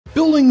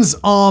Buildings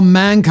are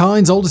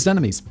mankind's oldest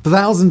enemies. For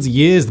thousands of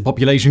years, the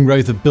population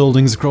growth of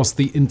buildings across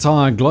the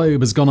entire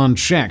globe has gone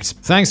unchecked.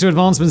 Thanks to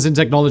advancements in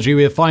technology,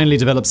 we have finally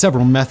developed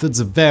several methods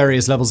of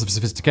various levels of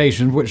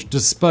sophistication which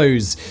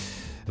dispose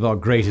of our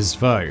greatest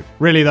foe.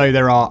 Really though,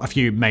 there are a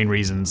few main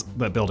reasons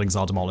that buildings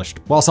are demolished.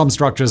 While some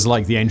structures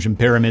like the ancient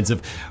pyramids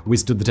have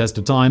withstood the test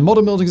of time,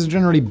 modern buildings are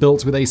generally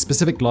built with a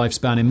specific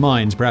lifespan in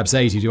mind, perhaps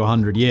 80 to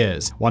 100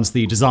 years. Once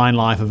the design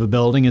life of a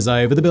building is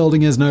over, the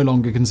building is no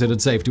longer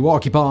considered safe to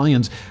occupy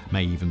and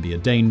may even be a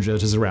danger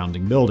to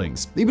surrounding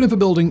buildings. Even if a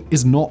building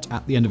is not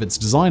at the end of its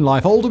design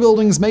life, older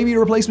buildings may be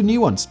replaced with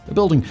new ones. A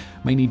building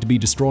may need to be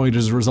destroyed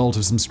as a result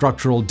of some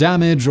structural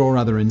damage or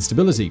other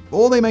instability,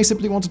 or they may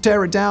simply want to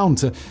tear it down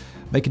to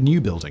make a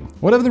new building.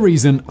 Whatever the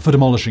reason for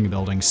demolishing a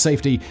building,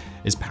 safety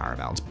is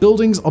paramount.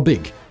 Buildings are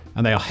big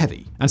and they are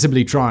heavy, and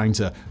simply trying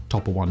to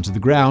topple one to the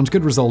ground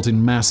could result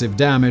in massive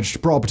damage to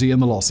property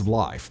and the loss of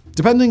life.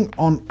 Depending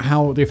on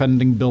how the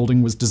offending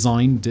building was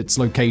designed, its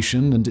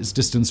location, and its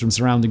distance from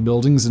surrounding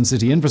buildings and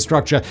city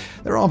infrastructure,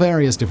 there are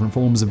various different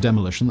forms of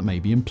demolition that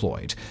may be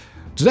employed.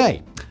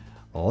 Today,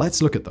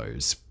 let's look at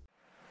those.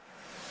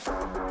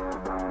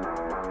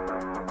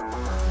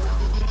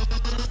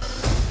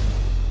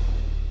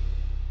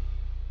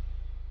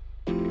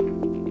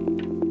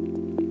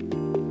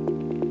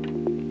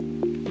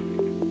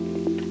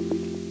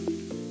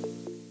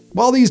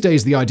 While these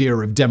days the idea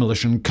of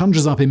demolition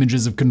conjures up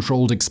images of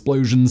controlled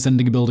explosions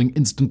sending a building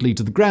instantly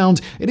to the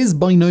ground, it is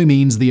by no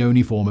means the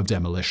only form of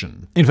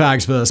demolition. In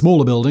fact, for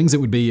smaller buildings,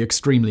 it would be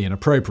extremely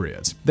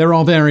inappropriate. There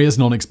are various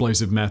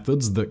non-explosive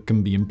methods that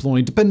can be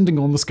employed depending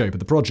on the scope of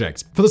the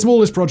project. For the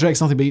smallest projects,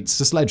 nothing beats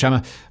a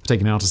sledgehammer. For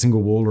taking out a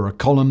single wall or a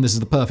column, this is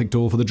the perfect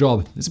tool for the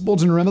job. It's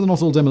important to remember that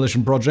not all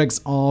demolition projects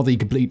are the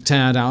complete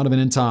teardown of an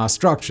entire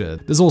structure.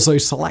 There's also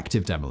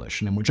selective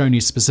demolition, in which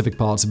only specific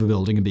parts of a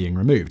building are being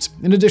removed.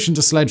 In addition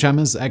to sledgehammers,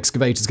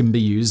 excavators can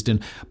be used in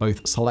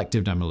both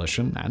selective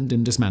demolition and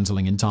in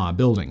dismantling entire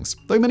buildings.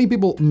 Though many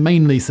people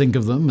mainly think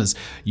of them as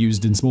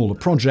used in smaller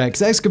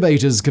projects,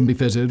 excavators can be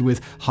fitted with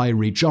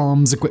high-reach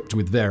arms equipped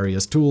with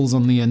various tools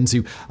on the end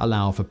to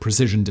allow for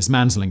precision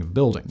dismantling of a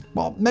building.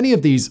 While many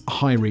of these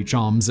high-reach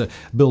arms are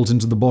built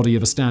into the body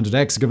of a standard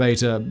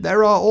excavator,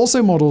 there are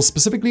also models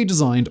specifically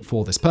designed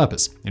for this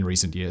purpose. In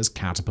recent years,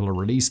 Caterpillar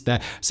released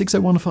their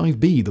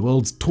 6015B, the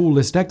world's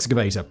tallest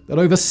excavator. At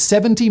over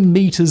 70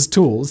 meters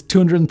tall,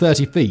 230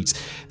 feet,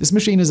 this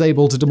machine is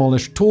able to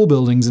demolish tall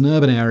buildings in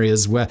urban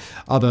areas where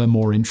other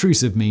more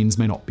intrusive means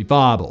may not be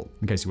viable.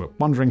 In case you were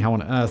wondering how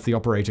on earth the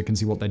operator can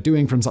see what they're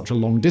doing from such a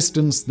long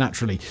distance,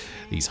 naturally,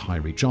 these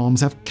high-reach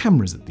arms have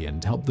cameras at the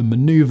end to help them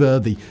maneuver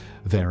the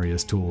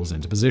various tools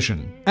into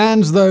position.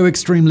 And though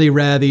extremely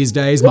rare these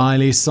days,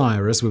 Miley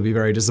Cyrus would be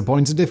very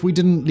disappointed if we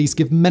didn't at least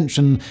give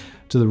mention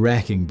to the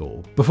wrecking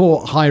ball.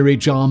 Before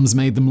high-reach arms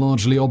made them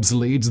largely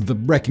obsolete, the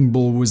wrecking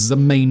ball was a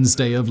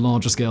mainstay of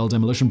larger-scale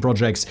demolition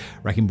projects.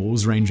 Wrecking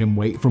balls range in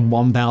weight from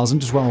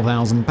 1,000 to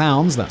 12,000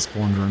 pounds, that's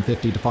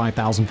 450 to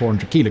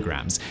 5,400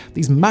 kilograms.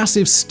 These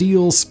massive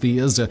steel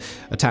spheres are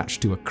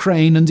attached to a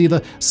crane and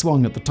either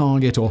swung at the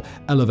target or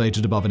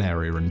elevated above an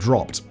area and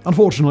dropped.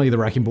 Unfortunately, the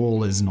wrecking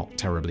ball is not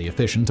terribly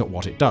efficient at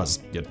what it does.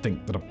 You'd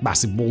think that a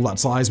massive ball that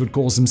size would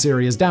cause some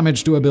serious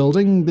damage to a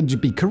building, and you'd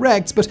be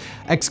correct, but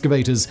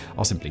excavators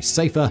are simply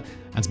safer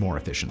and more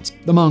efficient.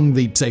 Among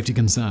the safety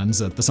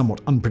concerns are the somewhat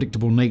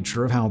unpredictable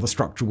nature of how the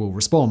structure will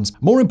respond.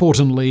 More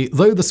importantly,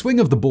 though the swing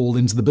of the ball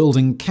into the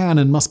building can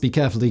and must be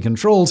carefully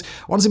controlled,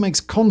 once it makes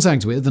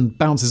contact with and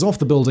bounces off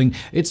the building,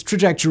 its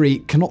trajectory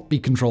cannot be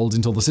controlled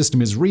until the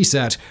system is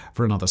reset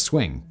for another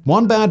swing.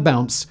 One bad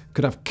bounce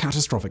could have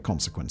catastrophic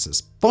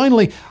consequences.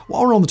 Finally,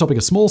 while we're on the topic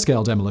of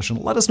small-scale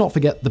demolition, let us not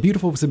forget the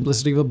beautiful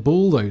simplicity of a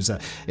bulldozer.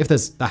 If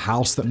there's a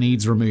house that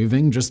needs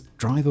removing, just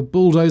drive a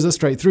bulldozer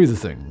straight through the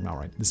thing.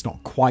 Alright, it's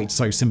not quite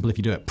so simple if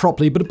you do it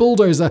properly, but a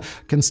bulldozer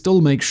can still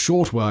make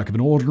short work of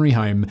an ordinary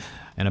home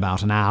in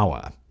about an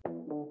hour.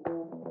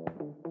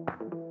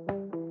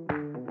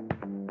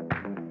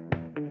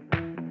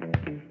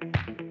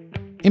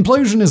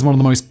 Implosion is one of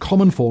the most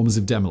common forms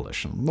of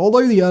demolition.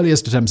 Although the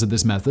earliest attempts at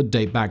this method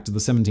date back to the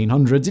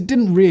 1700s, it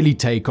didn't really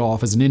take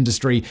off as an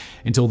industry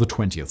until the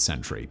 20th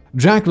century.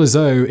 Jacques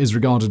Lizotte is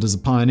regarded as a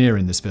pioneer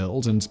in this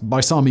field, and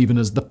by some even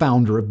as the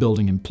founder of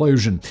building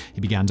implosion.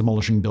 He began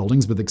demolishing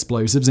buildings with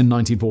explosives in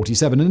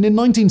 1947, and in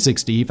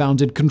 1960 he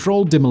founded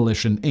Controlled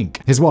Demolition,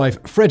 Inc. His wife,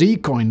 Freddie,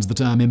 coined the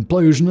term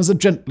implosion as a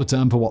gentler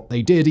term for what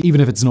they did,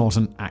 even if it's not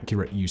an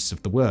accurate use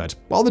of the word.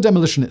 While the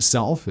demolition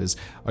itself is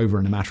over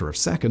in a matter of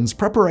seconds,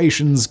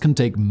 preparations can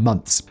take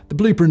months. The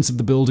blueprints of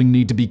the building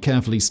need to be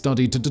carefully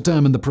studied to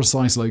determine the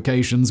precise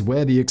locations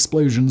where the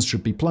explosions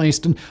should be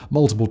placed, and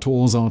multiple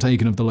tours are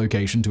taken of the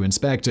location to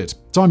inspect it.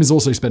 Time is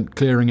also spent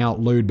clearing out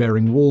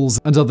load-bearing walls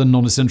and other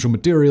non-essential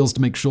materials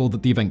to make sure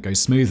that the event goes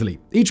smoothly.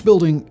 Each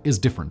building is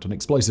different, and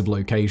explosive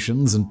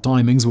locations and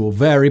timings will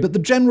vary, but the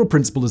general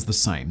principle is the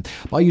same.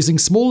 By using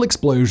small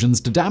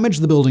explosions to damage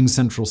the building's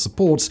central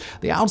supports,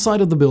 the outside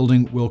of the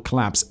building will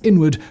collapse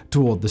inward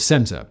toward the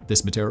center.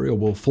 This material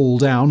will fall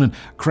down and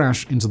crash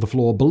smash into the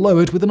floor below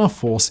it with enough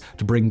force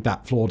to bring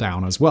that floor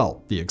down as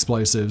well. The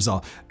explosives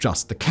are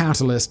just the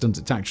catalyst, and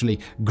it's actually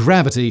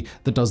gravity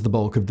that does the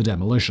bulk of the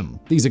demolition.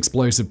 These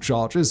explosive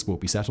charges will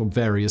be set on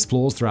various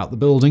floors throughout the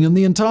building, and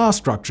the entire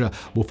structure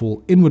will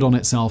fall inward on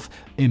itself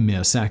in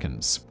mere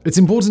seconds. It's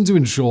important to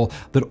ensure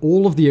that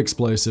all of the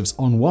explosives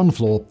on one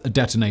floor are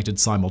detonated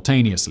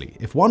simultaneously.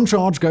 If one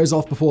charge goes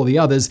off before the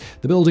others,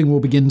 the building will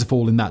begin to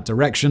fall in that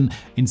direction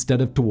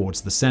instead of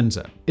towards the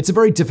center. It's a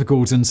very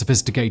difficult and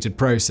sophisticated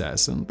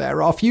process, and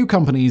there are few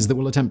companies that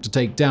will attempt to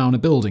take down a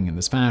building in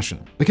this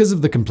fashion. Because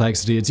of the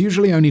complexity, it's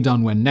usually only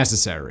done when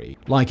necessary,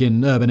 like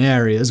in urban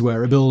areas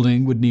where a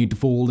building would need to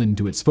fall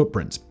into its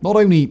footprint. Not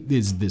only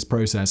is this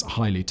process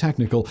highly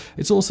technical,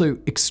 it's also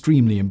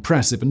extremely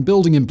impressive, and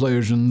building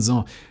implosions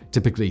are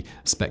typically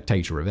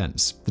spectator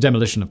events. The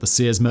demolition of the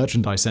Sears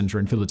Merchandise Center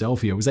in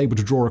Philadelphia was able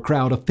to draw a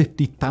crowd of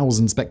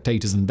 50,000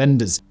 spectators and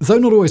vendors. Though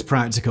not always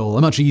practical,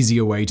 a much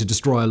easier way to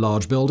destroy a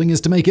large building is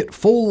to make it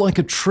fall like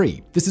a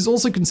tree. This is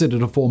also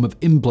considered a form of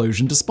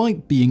implosion,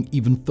 despite being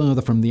even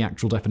further from the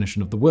actual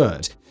definition of the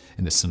word.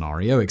 In this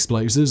scenario,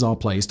 explosives are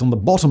placed on the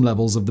bottom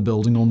levels of the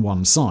building on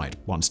one side.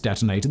 Once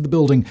detonated, the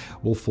building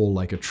will fall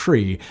like a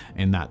tree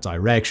in that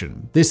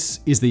direction. This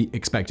is the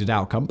expected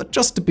outcome, but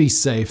just to be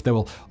safe, there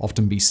will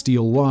often be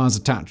steel wires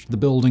attached to the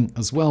building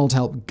as well to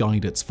help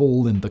guide its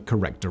fall in the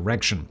correct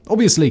direction.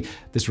 Obviously,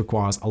 this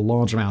requires a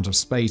large amount of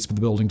space for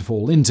the building to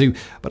fall into,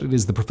 but it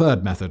is the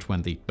preferred method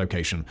when the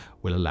location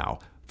will allow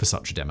for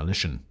such a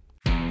demolition.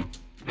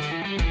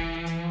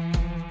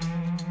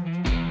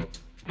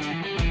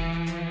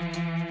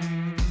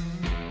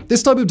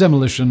 This type of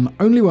demolition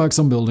only works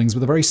on buildings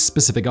with a very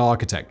specific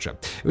architecture.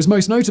 It was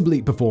most notably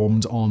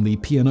performed on the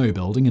P&O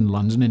building in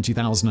London in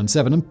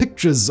 2007, and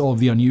pictures of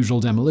the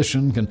unusual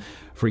demolition can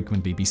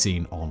frequently be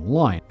seen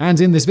online. And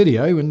in this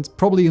video, and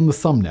probably in the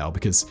thumbnail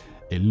because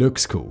it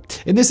looks cool.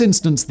 In this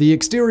instance, the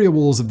exterior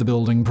walls of the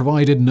building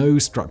provided no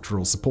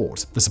structural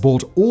support. The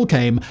support all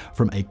came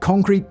from a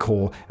concrete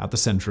core at the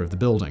center of the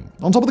building.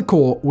 On top of the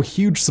core were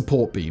huge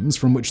support beams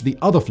from which the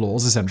other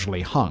floors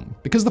essentially hung.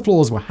 Because the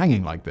floors were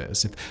hanging like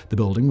this, if the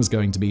building was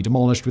going to be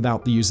demolished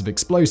without the use of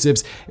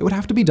explosives, it would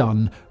have to be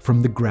done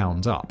from the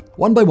ground up.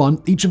 One by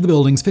one, each of the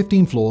building's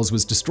 15 floors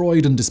was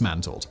destroyed and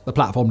dismantled. The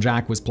platform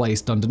jack was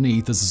placed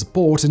underneath as a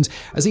support, and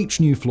as each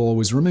new floor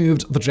was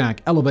removed, the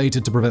jack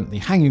elevated to prevent the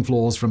hanging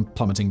floors from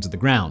plummeting to the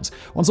ground.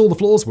 Once all the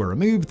floors were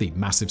removed, the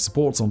massive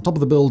supports on top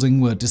of the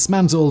building were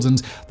dismantled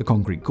and the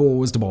concrete core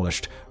was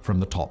demolished from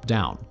the top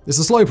down. It's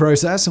a slow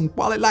process, and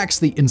while it lacks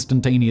the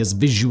instantaneous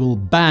visual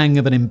bang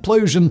of an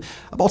implosion,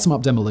 a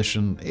bottom-up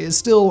demolition is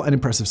still an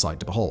impressive sight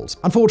to behold.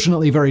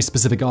 Unfortunately, very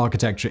specific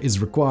architecture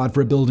is required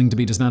for a building to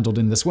be dismantled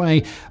in this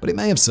way, but it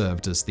may have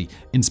served as the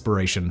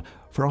inspiration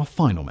for our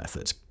final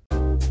method.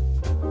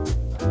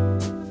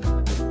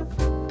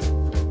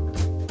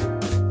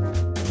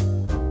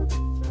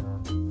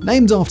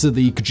 Named after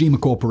the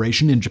Kojima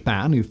Corporation in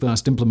Japan, who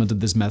first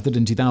implemented this method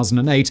in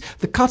 2008,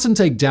 the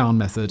cut-and-take-down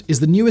method is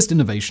the newest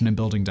innovation in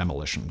building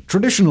demolition.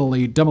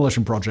 Traditionally,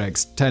 demolition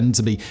projects tend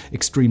to be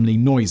extremely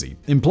noisy.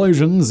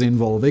 Implosions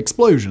involve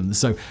explosions,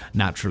 so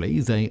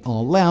naturally they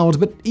are loud,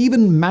 but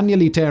even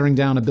manually tearing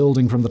down a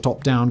building from the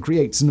top down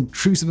creates an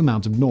obtrusive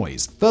amount of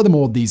noise.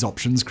 Furthermore, these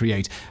options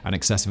create an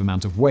excessive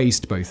amount of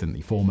waste, both in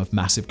the form of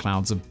massive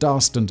clouds of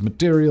dust and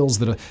materials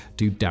that are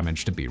too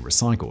damaged to be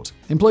recycled.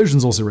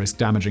 Implosions also risk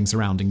damaging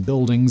surrounding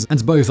buildings,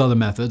 and both other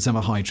methods have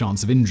a high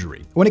chance of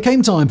injury. When it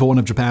came time for one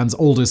of Japan's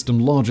oldest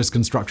and largest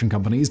construction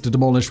companies to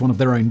demolish one of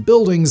their own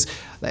buildings,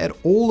 they had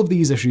all of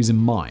these issues in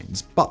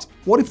mind. But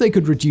what if they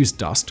could reduce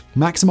dust,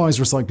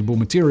 maximize recyclable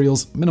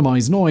materials,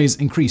 minimize noise,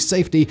 increase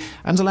safety,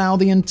 and allow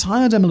the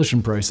entire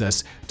demolition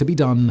process to be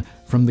done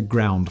from the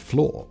ground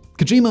floor?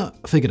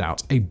 Kojima figured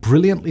out a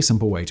brilliantly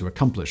simple way to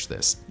accomplish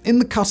this. In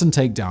the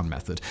cut-and-take-down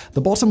method,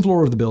 the bottom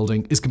floor of the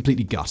building is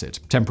completely gutted.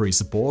 Temporary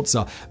supports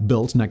are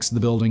built next to the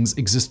building's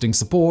existing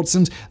supports,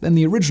 and then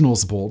the original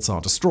supports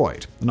are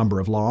destroyed. A number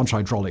of large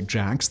hydraulic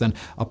jacks then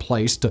are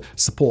placed to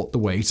support the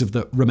weight of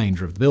the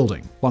remainder of the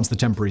building. Once the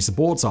temporary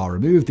supports are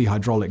removed, the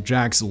hydraulic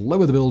jacks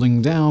lower the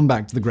building down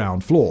back to the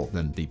ground floor.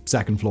 Then the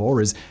second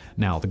floor is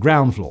now the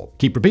ground floor.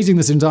 Keep repeating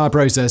this entire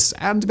process,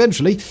 and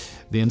eventually,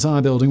 the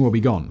entire building will be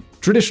gone.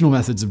 Traditional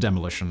methods of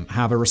demolition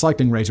have a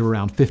recycling rate of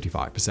around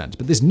 55%,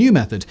 but this new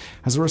method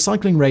has a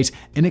recycling rate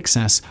in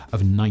excess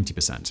of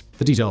 90%.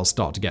 The details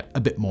start to get a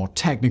bit more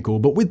technical,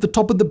 but with the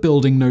top of the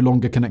building no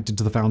longer connected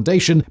to the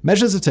foundation,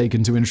 measures are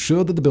taken to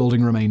ensure that the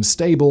building remains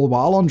stable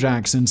while on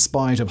jacks in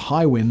spite of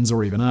high winds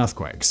or even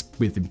earthquakes.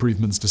 With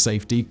improvements to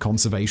safety,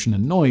 conservation,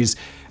 and noise,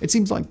 it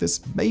seems like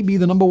this may be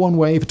the #1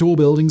 way for tall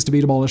buildings to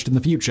be demolished in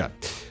the future.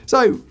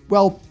 So,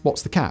 well,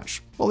 what's the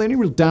catch? Well, the only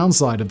real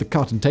downside of the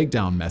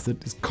cut-and-take-down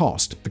method is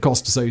cost. The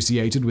costs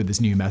associated with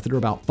this new method are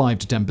about 5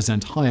 to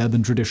 10% higher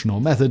than traditional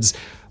methods,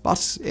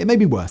 But it may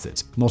be worth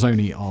it. Not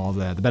only are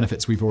there the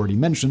benefits we've already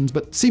mentioned,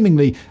 but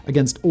seemingly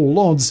against all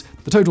odds,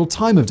 the total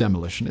time of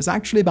demolition is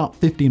actually about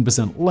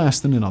 15% less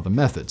than in other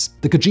methods.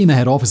 The Kojima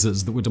head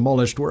offices that were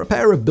demolished were a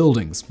pair of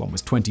buildings. One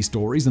was 20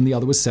 stories and the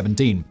other was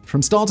 17.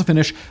 From start to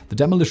finish, the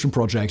demolition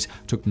project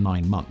took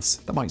 9 months.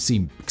 That might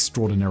seem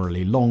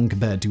extraordinarily long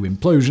compared to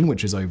implosion,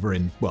 which is over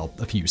in, well,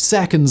 a few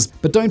seconds,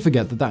 but don't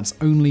forget that that's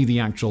only the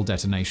actual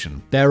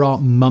detonation. There are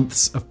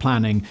months of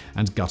planning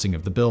and gutting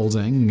of the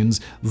building, and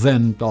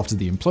then, after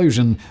the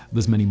implosion,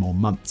 there's many more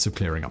months of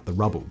clearing up the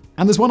rubble.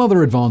 And there's one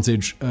other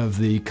advantage of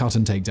the cut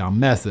and take down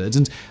method,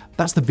 and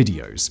that's the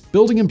videos.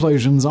 Building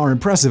implosions are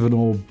impressive and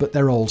all, but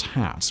they're old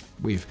hat.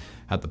 We've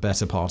had the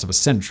better part of a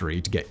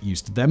century to get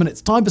used to them, and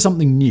it's time for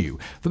something new.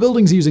 For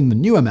buildings using the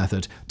newer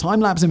method,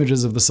 time-lapse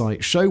images of the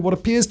site show what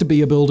appears to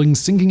be a building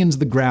sinking into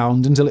the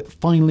ground until it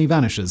finally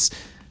vanishes.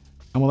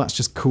 And well, that's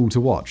just cool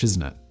to watch,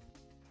 isn't it?